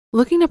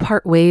Looking to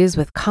part ways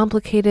with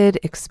complicated,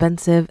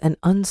 expensive, and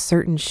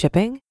uncertain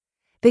shipping?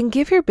 Then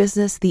give your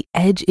business the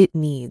edge it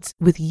needs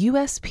with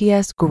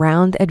USPS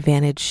Ground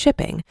Advantage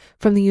shipping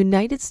from the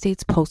United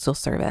States Postal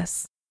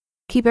Service.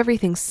 Keep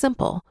everything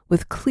simple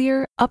with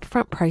clear,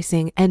 upfront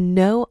pricing and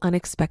no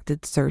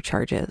unexpected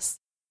surcharges.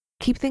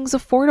 Keep things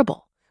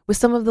affordable with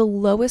some of the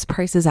lowest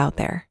prices out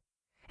there.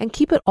 And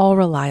keep it all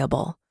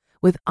reliable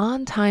with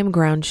on-time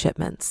ground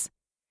shipments.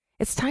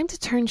 It's time to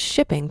turn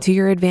shipping to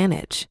your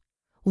advantage.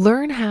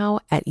 Learn how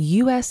at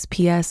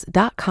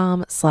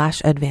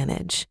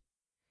USPS.com/advantage.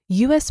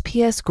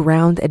 USPS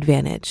Ground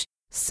Advantage.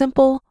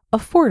 Simple,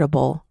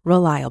 affordable,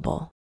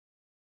 reliable.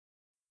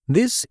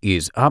 This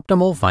is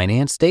Optimal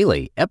Finance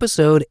Daily,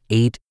 episode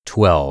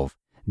 812,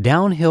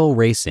 Downhill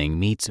Racing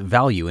Meets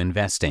Value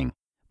Investing,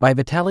 by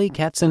Vitaliy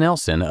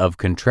Katsenelson of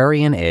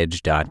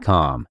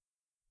ContrarianEdge.com.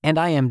 And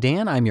I am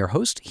Dan. I'm your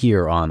host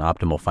here on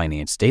Optimal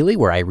Finance Daily,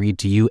 where I read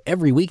to you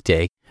every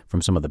weekday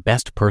from some of the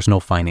best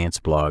personal finance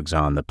blogs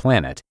on the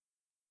planet.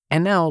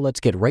 And now let's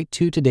get right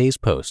to today's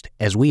post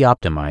as we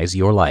optimize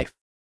your life.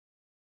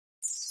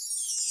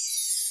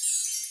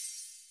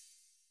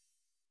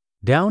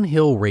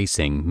 Downhill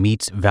Racing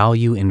Meets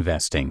Value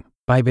Investing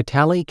by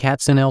Vitaliy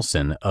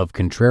Katsenelson of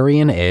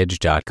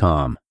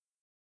ContrarianEdge.com.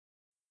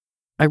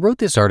 I wrote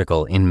this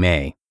article in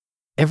May.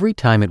 Every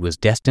time it was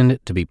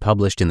destined to be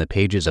published in the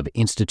pages of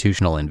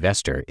Institutional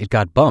Investor, it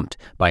got bumped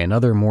by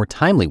another more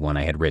timely one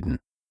I had written.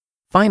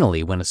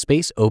 Finally, when a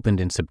space opened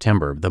in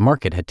September, the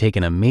market had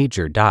taken a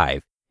major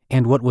dive,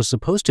 and what was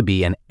supposed to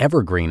be an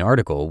evergreen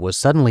article was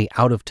suddenly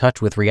out of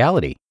touch with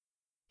reality.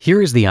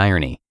 Here is the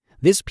irony.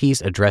 This piece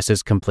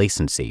addresses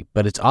complacency,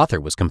 but its author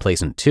was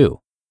complacent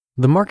too.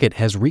 The market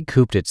has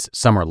recouped its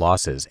summer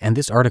losses, and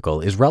this article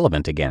is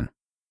relevant again.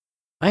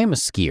 I am a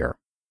skier.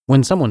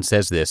 When someone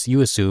says this,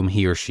 you assume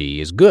he or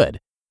she is good.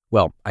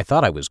 Well, I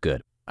thought I was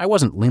good. I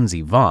wasn't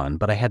Lindsey Vonn,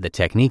 but I had the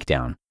technique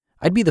down.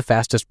 I'd be the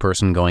fastest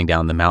person going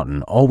down the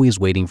mountain, always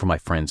waiting for my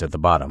friends at the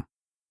bottom.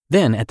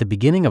 Then, at the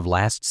beginning of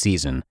last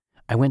season,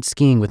 I went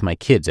skiing with my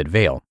kids at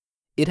Vail.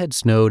 It had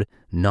snowed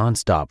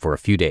nonstop for a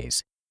few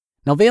days.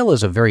 Now, Vail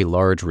is a very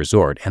large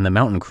resort, and the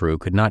mountain crew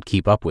could not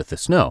keep up with the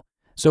snow,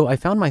 so I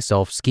found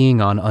myself skiing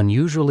on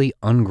unusually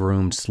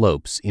ungroomed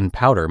slopes in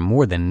powder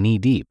more than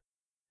knee-deep.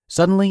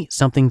 Suddenly,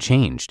 something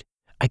changed.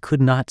 I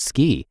could not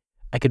ski.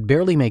 I could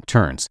barely make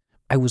turns.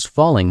 I was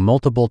falling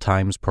multiple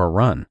times per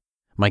run.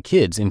 My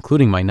kids,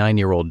 including my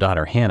 9-year-old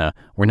daughter Hannah,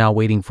 were now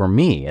waiting for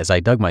me as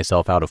I dug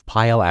myself out of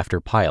pile after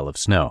pile of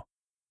snow.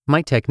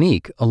 My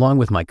technique, along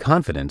with my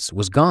confidence,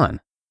 was gone.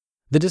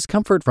 The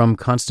discomfort from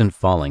constant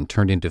falling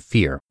turned into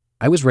fear.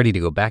 I was ready to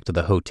go back to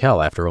the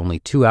hotel after only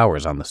 2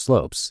 hours on the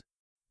slopes.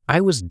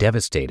 I was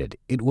devastated.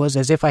 It was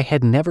as if I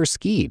had never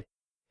skied.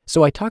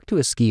 So I talked to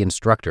a ski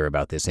instructor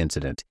about this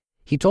incident.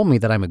 He told me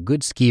that I'm a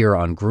good skier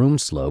on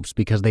groomed slopes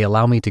because they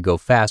allow me to go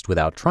fast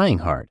without trying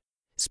hard.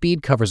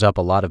 Speed covers up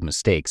a lot of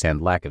mistakes and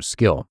lack of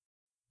skill.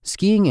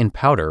 Skiing in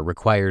powder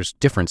requires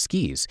different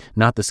skis,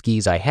 not the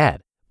skis I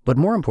had. But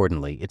more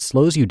importantly, it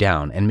slows you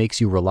down and makes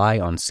you rely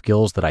on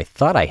skills that I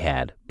thought I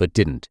had, but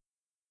didn't.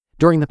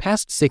 During the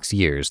past 6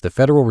 years, the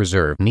Federal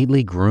Reserve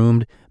neatly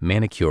groomed,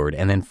 manicured,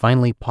 and then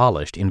finally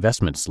polished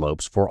investment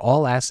slopes for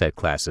all asset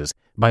classes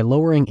by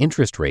lowering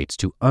interest rates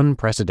to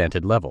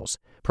unprecedented levels,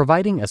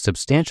 providing a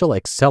substantial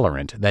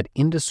accelerant that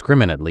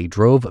indiscriminately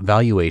drove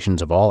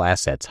valuations of all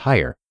assets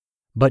higher.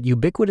 But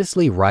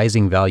ubiquitously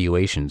rising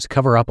valuations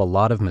cover up a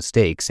lot of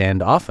mistakes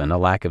and often a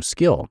lack of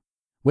skill.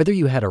 Whether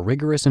you had a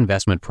rigorous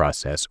investment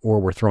process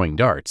or were throwing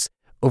darts,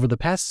 over the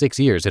past 6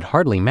 years it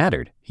hardly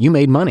mattered. You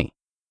made money.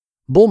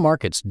 Bull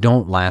markets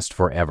don't last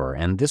forever,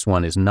 and this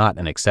one is not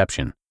an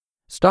exception.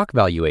 Stock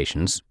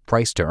valuations,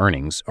 price to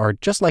earnings, are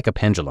just like a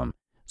pendulum,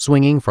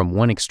 swinging from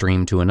one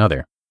extreme to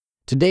another.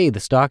 Today, the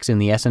stocks in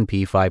the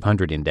S&P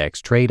 500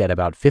 index trade at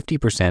about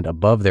 50%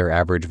 above their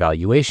average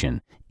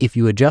valuation if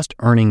you adjust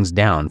earnings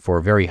down for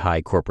very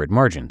high corporate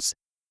margins.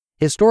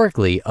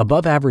 Historically,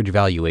 above-average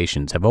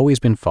valuations have always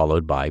been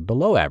followed by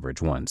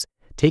below-average ones,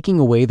 taking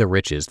away the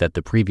riches that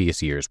the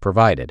previous years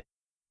provided.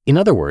 In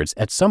other words,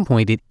 at some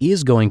point it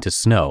is going to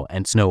snow,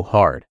 and snow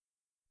hard.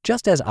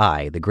 Just as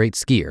I, the great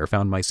skier,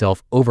 found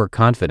myself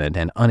overconfident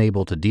and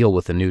unable to deal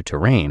with the new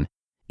terrain,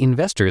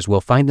 investors will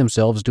find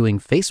themselves doing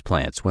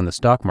faceplants when the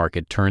stock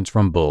market turns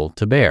from bull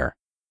to bear.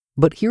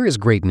 But here is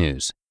great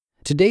news.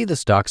 Today the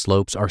stock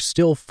slopes are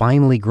still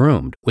finely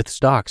groomed, with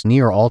stocks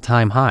near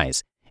all-time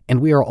highs, and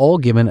we are all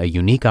given a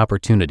unique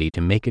opportunity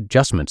to make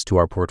adjustments to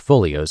our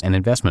portfolios and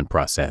investment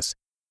process.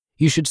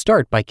 You should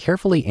start by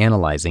carefully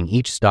analyzing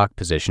each stock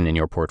position in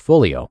your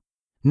portfolio.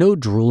 No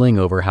drooling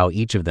over how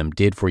each of them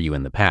did for you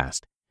in the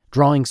past.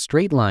 Drawing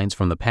straight lines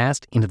from the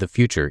past into the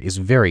future is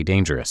very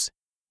dangerous.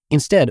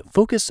 Instead,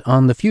 focus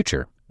on the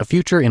future, a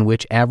future in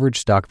which average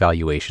stock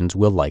valuations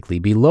will likely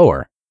be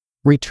lower.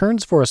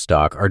 Returns for a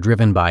stock are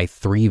driven by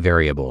 3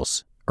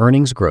 variables: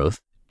 earnings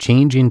growth,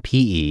 change in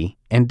PE,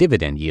 and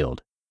dividend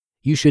yield.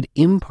 You should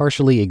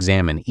impartially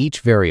examine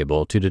each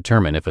variable to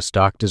determine if a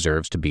stock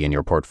deserves to be in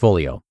your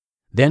portfolio.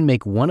 Then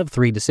make one of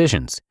 3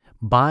 decisions: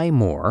 buy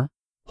more,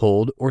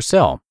 hold, or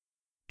sell.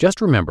 Just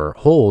remember,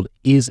 hold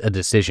is a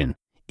decision.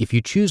 If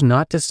you choose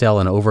not to sell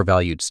an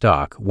overvalued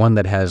stock, one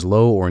that has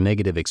low or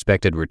negative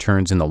expected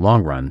returns in the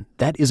long run,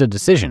 that is a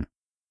decision.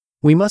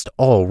 We must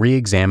all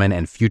re-examine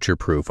and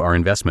future-proof our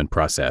investment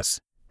process.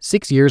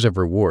 6 years of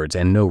rewards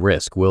and no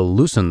risk will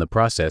loosen the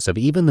process of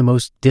even the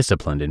most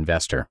disciplined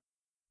investor.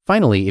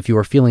 Finally, if you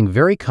are feeling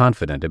very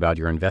confident about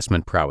your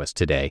investment prowess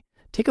today,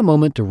 take a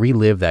moment to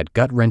relive that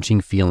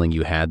gut-wrenching feeling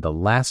you had the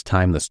last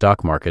time the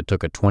stock market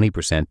took a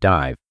 20%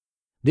 dive.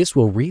 This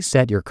will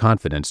reset your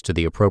confidence to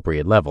the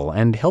appropriate level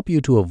and help you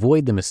to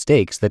avoid the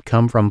mistakes that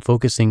come from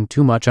focusing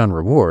too much on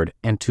reward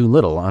and too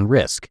little on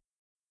risk.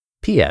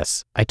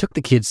 P.S. I took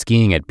the kids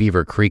skiing at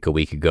Beaver Creek a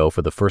week ago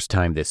for the first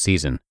time this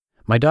season.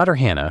 My daughter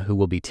Hannah, who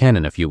will be 10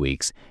 in a few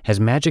weeks, has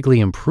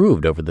magically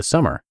improved over the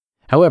summer.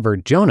 However,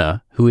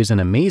 Jonah, who is an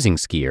amazing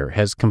skier,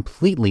 has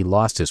completely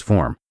lost his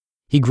form.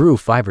 He grew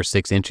 5 or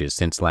 6 inches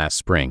since last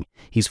spring.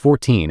 He's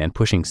 14 and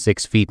pushing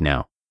 6 feet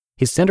now.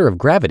 His center of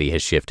gravity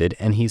has shifted,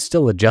 and he's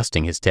still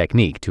adjusting his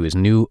technique to his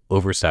new,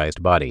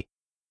 oversized body.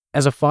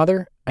 As a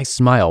father, I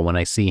smile when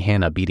I see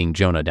Hannah beating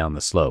Jonah down the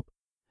slope.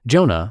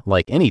 Jonah,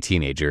 like any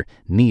teenager,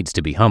 needs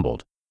to be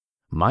humbled.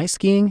 My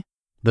skiing?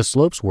 The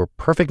slopes were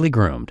perfectly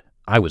groomed.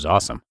 I was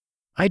awesome.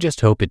 I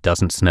just hope it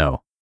doesn't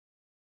snow.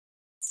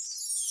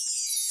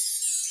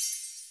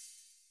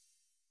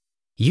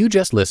 You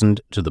just listened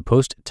to the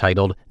post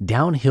titled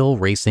Downhill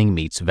Racing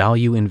Meets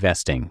Value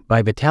Investing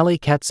by Vitaliy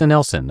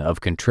Katsenelson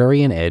of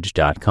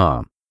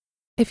ContrarianEdge.com.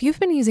 If you've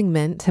been using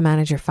Mint to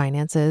manage your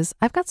finances,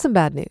 I've got some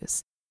bad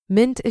news.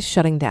 Mint is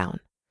shutting down.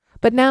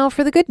 But now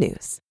for the good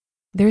news.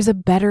 There's a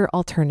better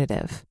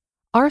alternative.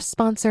 Our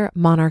sponsor,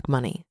 Monarch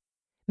Money.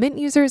 Mint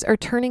users are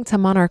turning to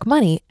Monarch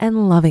Money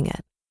and loving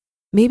it.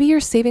 Maybe you're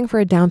saving for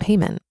a down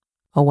payment,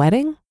 a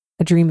wedding,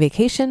 a dream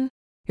vacation,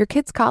 your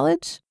kid's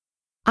college.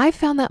 I've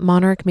found that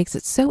Monarch makes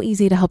it so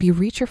easy to help you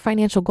reach your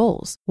financial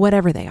goals,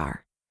 whatever they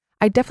are.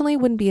 I definitely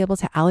wouldn't be able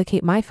to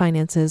allocate my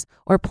finances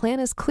or plan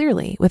as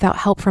clearly without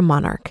help from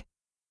Monarch.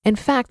 In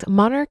fact,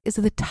 Monarch is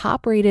the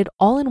top-rated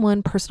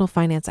all-in-one personal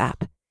finance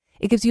app.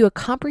 It gives you a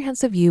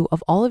comprehensive view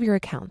of all of your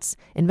accounts,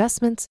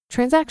 investments,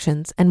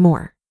 transactions, and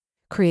more.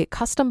 Create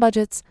custom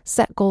budgets,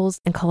 set goals,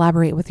 and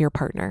collaborate with your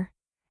partner.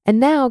 And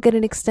now get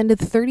an extended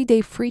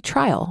 30-day free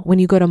trial when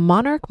you go to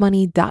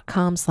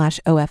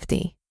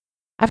monarchmoney.com/OFD.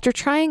 After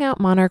trying out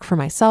Monarch for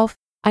myself,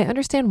 I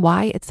understand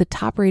why it's the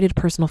top-rated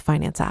personal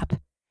finance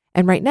app.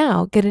 And right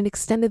now, get an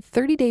extended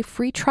 30-day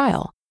free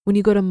trial when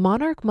you go to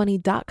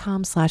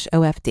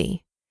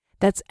monarchmoney.com/OFD.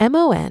 That's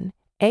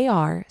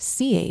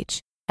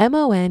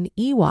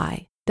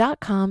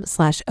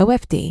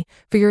monarchmoney.com/OFD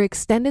for your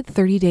extended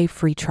 30-day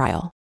free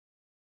trial.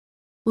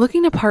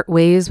 Looking to part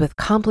ways with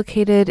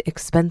complicated,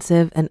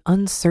 expensive, and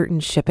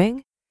uncertain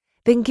shipping?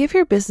 Then give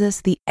your business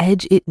the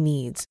edge it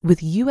needs with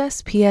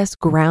USPS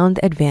Ground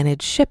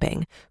Advantage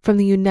shipping from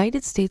the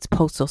United States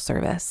Postal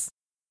Service.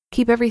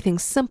 Keep everything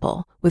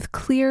simple with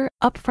clear,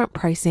 upfront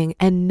pricing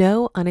and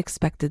no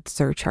unexpected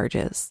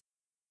surcharges.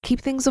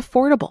 Keep things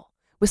affordable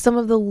with some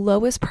of the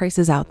lowest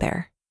prices out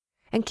there.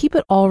 And keep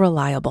it all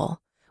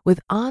reliable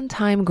with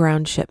on-time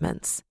ground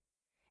shipments.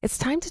 It's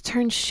time to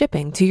turn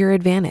shipping to your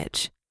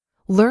advantage.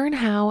 Learn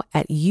how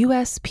at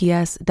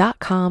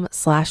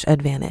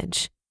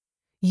USPS.com/advantage.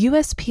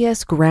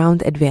 USPS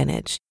Ground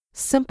Advantage.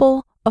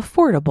 Simple,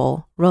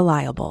 affordable,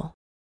 reliable.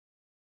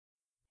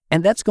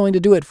 And that's going to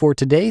do it for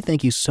today.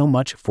 Thank you so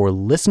much for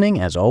listening,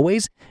 as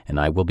always, and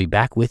I will be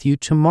back with you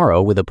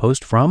tomorrow with a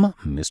post from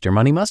Mr.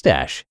 Money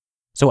Mustache.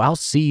 So I'll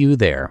see you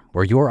there,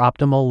 where your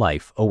optimal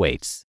life awaits.